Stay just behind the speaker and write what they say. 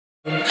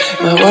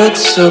My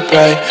world's so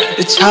bright,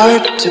 it's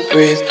hard to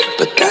breathe,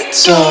 but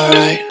that's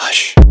alright.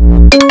 Hush.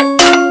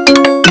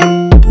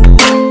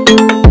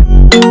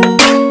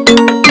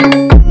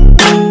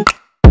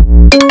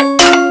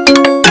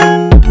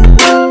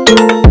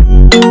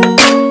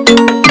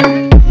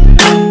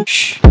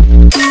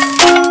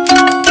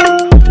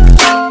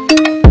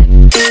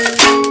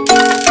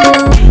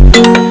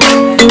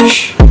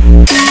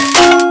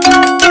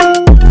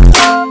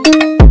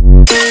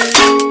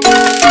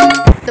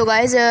 तो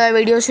guys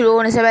video शुरू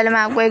होने से पहले मैं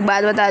आपको एक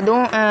बात बता दूं,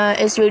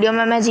 इस वीडियो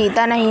में मैं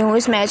जीता नहीं हूं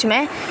इस मैच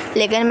में,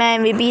 लेकिन मैं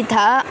MVP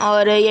था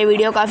और ये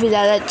वीडियो काफ़ी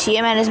ज़्यादा अच्छी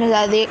है। मैंने इसमें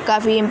ज़्यादा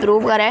काफ़ी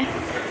इम्प्रूव करा है,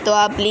 तो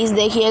आप प्लीज़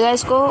देखिएगा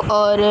इसको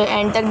और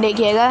एंड तक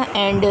देखिएगा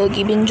एंड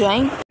कीप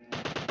इंजॉइंग।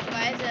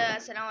 गाइज़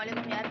अस्सलाम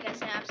वालेकुम यार,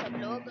 कैसे हैं आप सब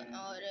लोग।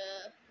 और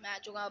मैं आ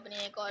चुका हूँ अपनी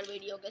एक और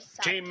वीडियो के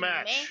साथ में।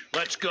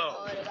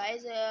 और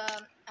गाइज़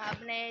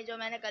आपने जो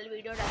मैंने कल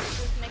वीडियो डाली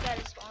थी उसमें क्या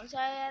रिस्पॉन्स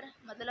आया यार,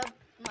 मतलब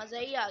मज़ा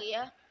ही आ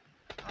गया।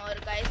 और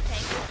guys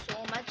thank you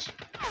so much.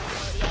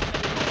 और यार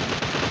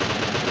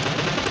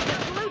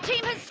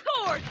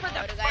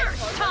और गाइस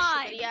बहुत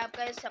शुक्रिया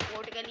आपका इस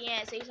सपोर्ट के लिए।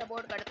 ऐसे ही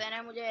सपोर्ट करते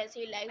रहें मुझे, ऐसे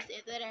ही लाइक्स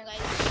देते रहें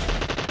गाइस।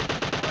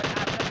 और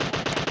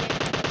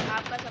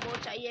आपका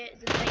सपोर्ट चाहिए,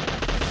 ज़िंदगी में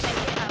कुछ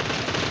चाहिए,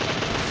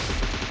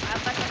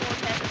 आपका सपोर्ट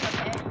है तो सब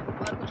है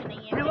और कुछ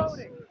नहीं है गाइस।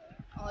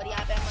 और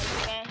यहाँ पे हम मर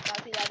चुके हैं,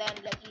 काफ़ी ज़्यादा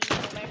लकी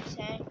मोमेंट्स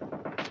हैं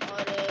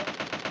और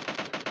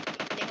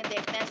लेकिन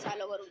देखते हैं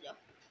सालों को। रुक जाओ।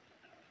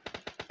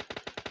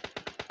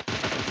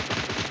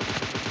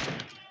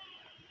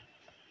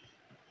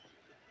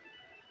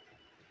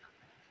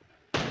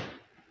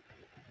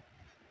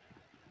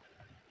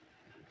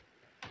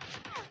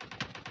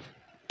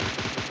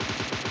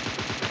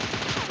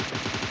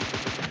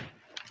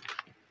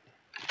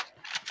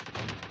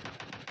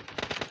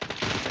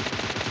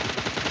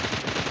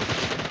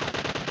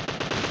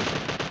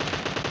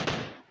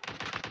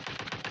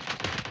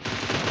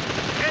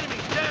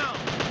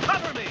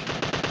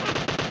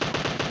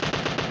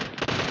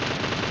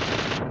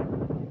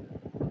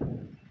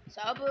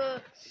 सब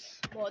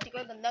बहुत ही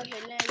कोई गंदा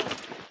खेल रहे हैं लोग।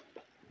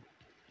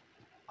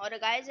 और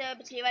गाइस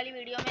पिछली वाली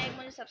वीडियो में एक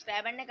मुझे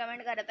सब्सक्राइबर ने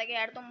कमेंट करा था कि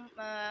यार तुम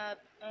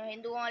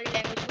हिंदुओं वाली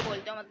लैंग्वेज को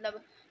बोलते हो, मतलब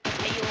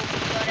भाई हो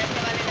और ऐसे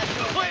वाले लफ्ज़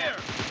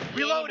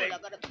बोला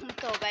करो तुम।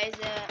 तो गाइस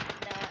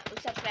उस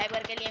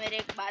सब्सक्राइबर के लिए मेरी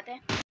एक बात है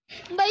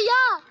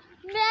भैया,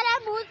 मेरे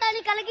मुंह से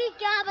निकल गई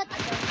क्या बता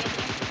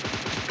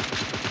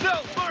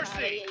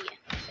यही है,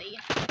 सही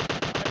है।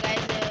 और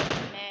गाइस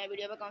मैं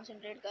वीडियो पे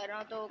कंसंट्रेट कर रहा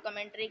हूँ तो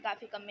कमेंट्री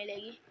काफ़ी कम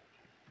मिलेगी,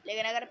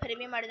 लेकिन अगर फिर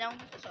भी मर जाऊं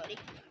तो सॉरी।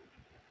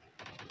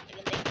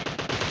 लेकिन देखते हैं।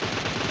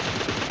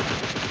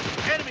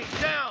 Enemy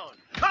down!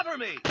 Cover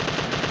me!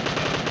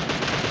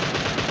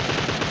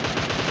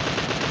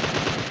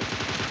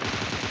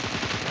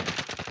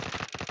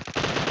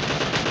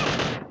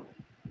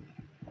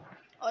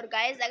 और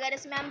गाइस अगर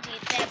इसमें हम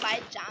जीतते हैं बाय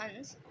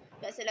चांस,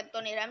 वैसे लग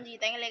तो नहीं रहा हम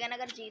जीतेंगे, लेकिन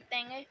अगर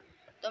जीतेंगे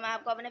तो मैं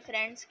आपको अपने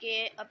फ्रेंड्स के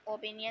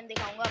ओपिनियन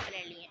दिखाऊंगा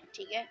अपने लिए,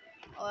 ठीक है।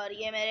 और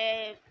ये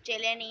मेरे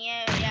चेले नहीं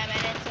है या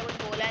मैंने इनसे कुछ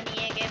बोला नहीं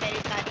है कि मेरी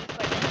तारीफ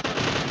करते हैं,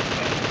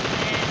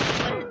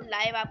 मैं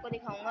लाइव आपको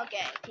दिखाऊंगा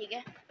क्या है, ठीक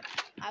है।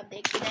 आप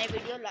देखते जाए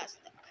वीडियो लास्ट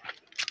तक।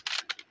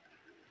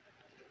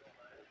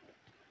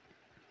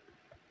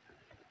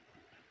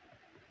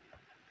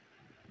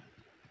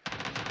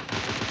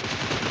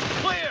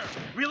 Clear!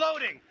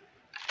 Reloading!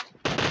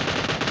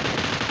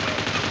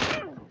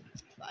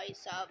 भाई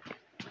साहब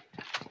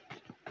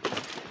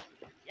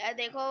यार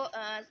देखो,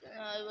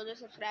 वो जो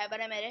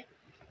सब्सक्राइबर है मेरे,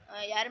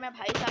 यार मैं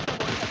भाई साहब को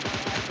बोल सकता हूँ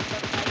यार,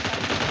 मतलब भाई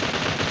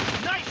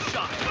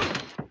साहब।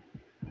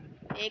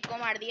 एक को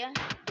मार दिया,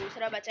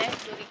 दूसरा बचा है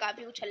जो कि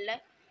काफी उछल रहा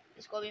है,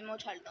 इसको भी मैं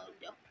उछालता हूँ। रुक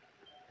जाओ।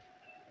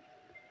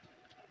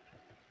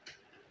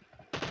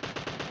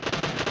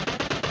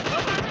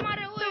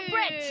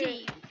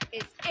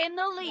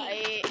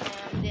 भाई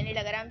मुझे नहीं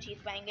लग रहा हम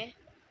जीत पाएंगे,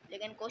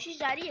 लेकिन कोशिश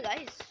जारी है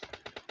गाइस,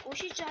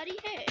 कोशिश जारी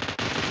है।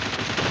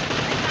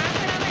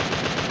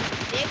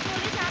 देख तो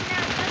ले सामने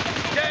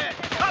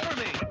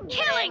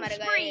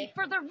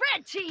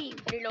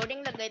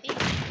रिलोडिंग लग गई थी।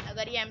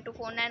 अगर ये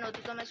M249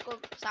 होती तो मैं इसको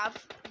साफ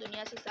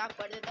दुनिया से साफ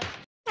कर देता।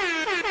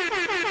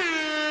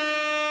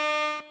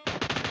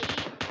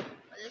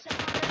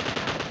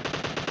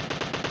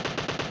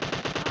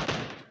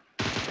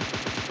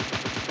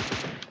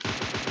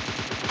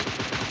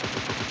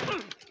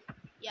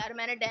 यार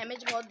मैंने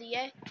डैमेज बहुत दिया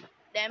है,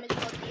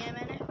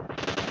 मैंने।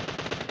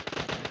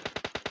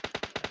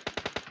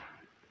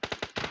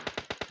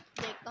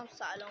 देखता हूँ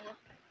सालों को।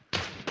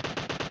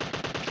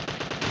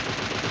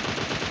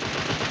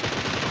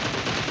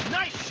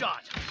 Nice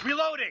shot!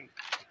 Reloading!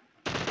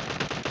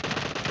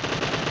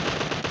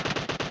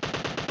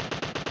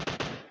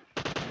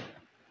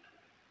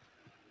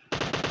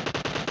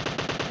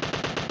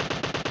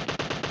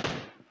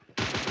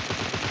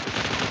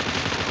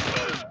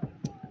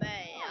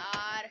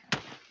 यार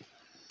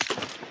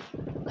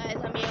गाइस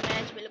हम ये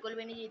मैच बिल्कुल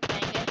भी नहीं जीत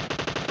पाएंगे।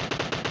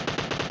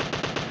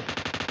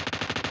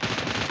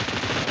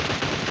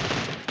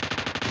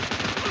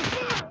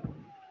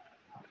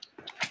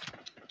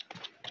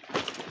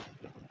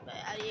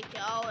 ये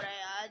क्या हो रहा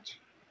है आज?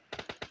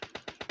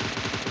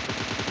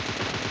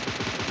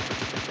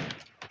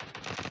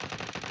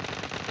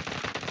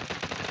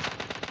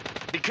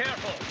 Be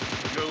careful.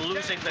 You're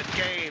losing the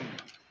game.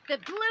 The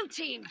blue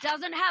team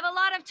doesn't have a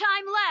lot of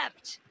time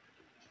left.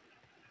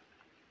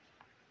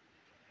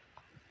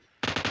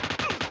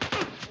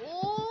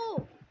 ओ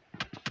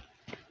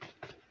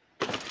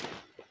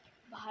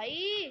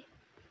भाई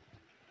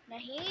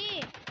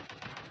नहीं,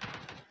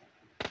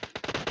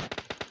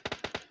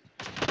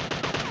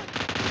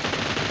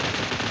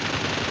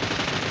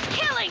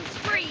 Killing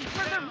spree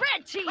for the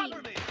red team.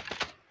 Cover me.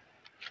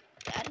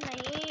 यार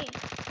नहीं।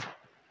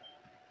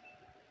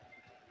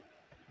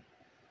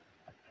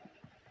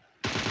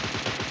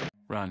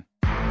 Run.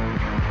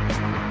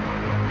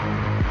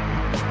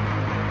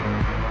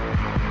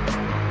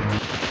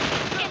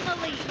 In the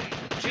lead.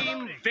 Team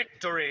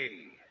victory.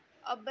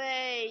 अबे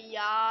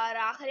यार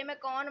आखिरी में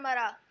कौन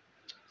मरा?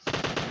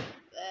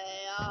 अबे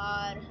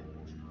यार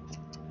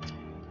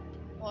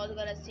बहुत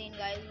गलत सीन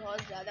गाइस,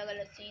 बहुत ज़्यादा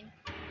गलत सीन।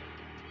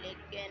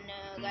 लेकिन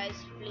गाइस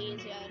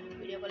प्लीज़ यार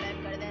वीडियो को लाइक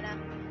कर देना,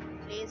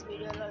 प्लीज़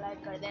वीडियो को लाइक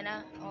कर देना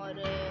और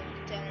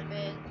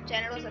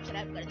चैनल को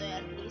सब्सक्राइब कर दो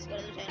यार, प्लीज़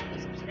कर दो चैनल को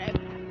सब्सक्राइब।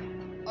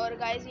 और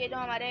गाइस ये जो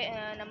हमारे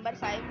नंबर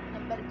 5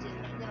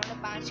 जिन्होंने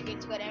 5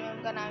 किल्स करे हैं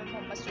उनका नाम है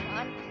मोहम्मद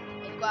सुभान।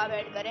 इनको आप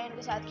ऐड करें,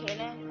 इनके साथ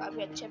खेलें,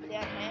 काफ़ी अच्छे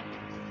प्लेयर हैं।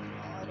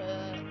 और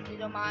ये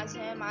जो माज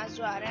हैं, माज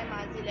जो आ रहे हैं,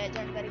 माज दी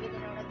लेजेंड करके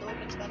जिन्होंने 2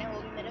 किल्स करे हैं वो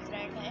भी मेरे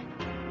फ्रेंड हैं।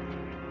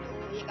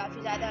 तो ये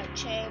काफ़ी ज़्यादा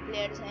अच्छे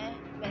प्लेयर्स हैं।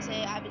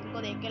 वैसे आप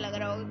इनको देख के लग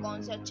रहा होगा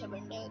कौन से अच्छे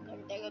घंटे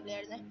के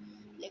प्लेयर्स हैं,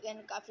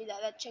 लेकिन काफ़ी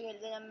ज़्यादा अच्छे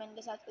खेलते हैं जब मैं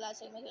इनके साथ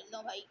क्लासिक में खेलता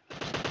हूँ भाई।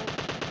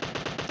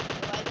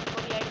 तो भाई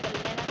इनको भी ऐड कर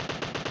लेना।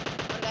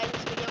 और गाइस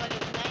इस वीडियो को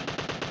इतना ही,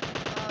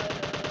 और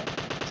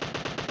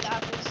अल्लाह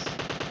हाफिज़।